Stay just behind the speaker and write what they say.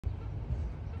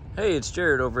Hey, it's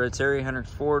Jared over at Terry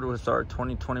Hendricks Ford with our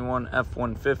 2021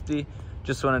 F-150.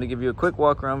 Just wanted to give you a quick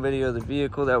walk around video of the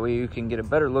vehicle, that way you can get a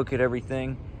better look at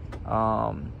everything.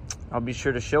 I'll be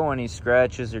sure to show any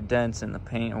scratches or dents in the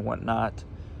paint or whatnot.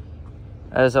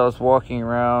 As I was walking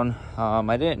around,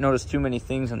 I didn't notice too many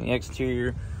things on the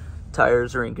exterior.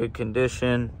 Tires are in good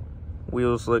condition.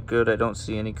 Wheels look good. I don't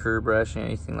see any curb rash or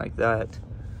anything like that.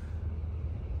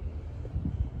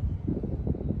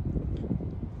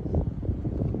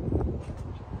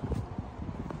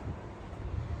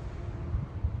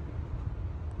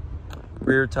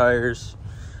 Rear tires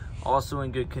also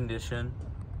in good condition.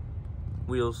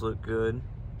 Wheels look good.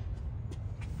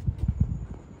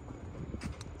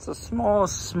 It's a small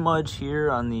smudge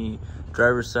here on the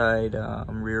driver's side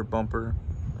rear bumper.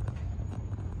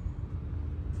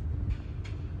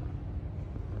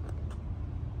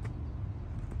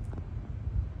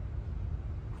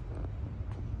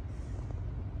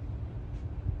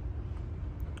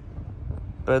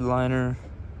 Bed liner.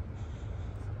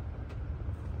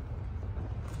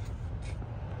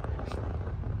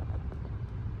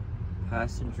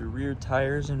 Passenger rear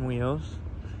tires and wheels.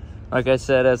 Like I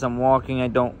said, as I'm walking, I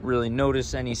don't really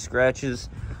notice any scratches.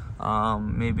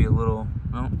 Maybe a little,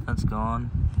 oh, that's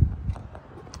gone.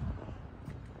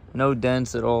 No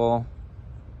dents at all.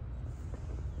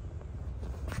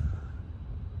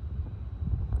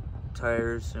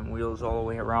 Tires and wheels all the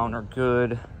way around are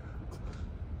good.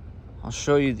 I'll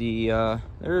show you the,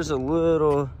 there's a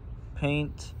little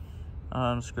paint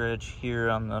scratch here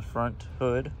on the front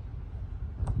hood.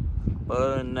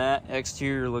 Other than that,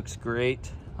 exterior looks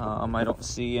great. I don't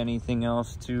see anything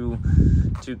else too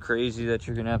crazy that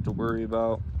you're gonna have to worry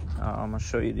about. I'll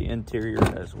show you the interior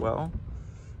as well.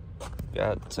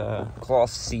 Got cloth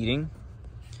seating.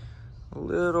 A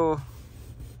little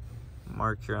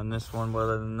mark here on this one, but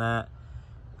other than that,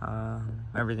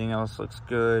 everything else looks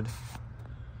good.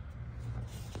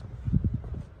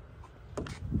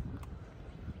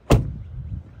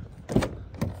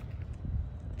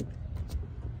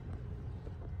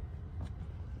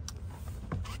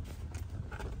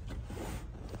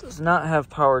 Does not have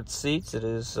powered seats. It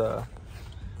is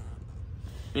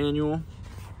manual.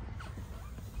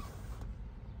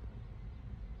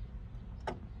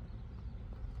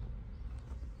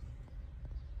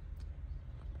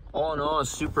 All in all, a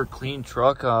super clean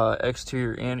truck,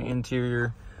 exterior and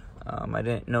interior. I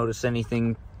didn't notice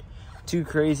anything too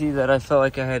crazy that I felt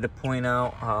like I had to point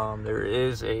out. There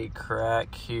is a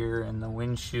crack here in the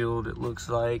windshield, it looks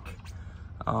like,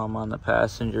 on the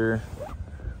passenger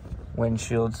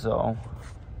windshield, so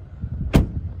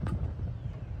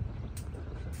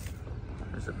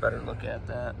there's a better look at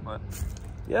that. But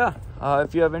yeah,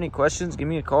 if you have any questions, give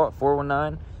me a call at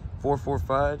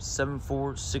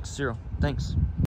 419-445-7460. Thanks.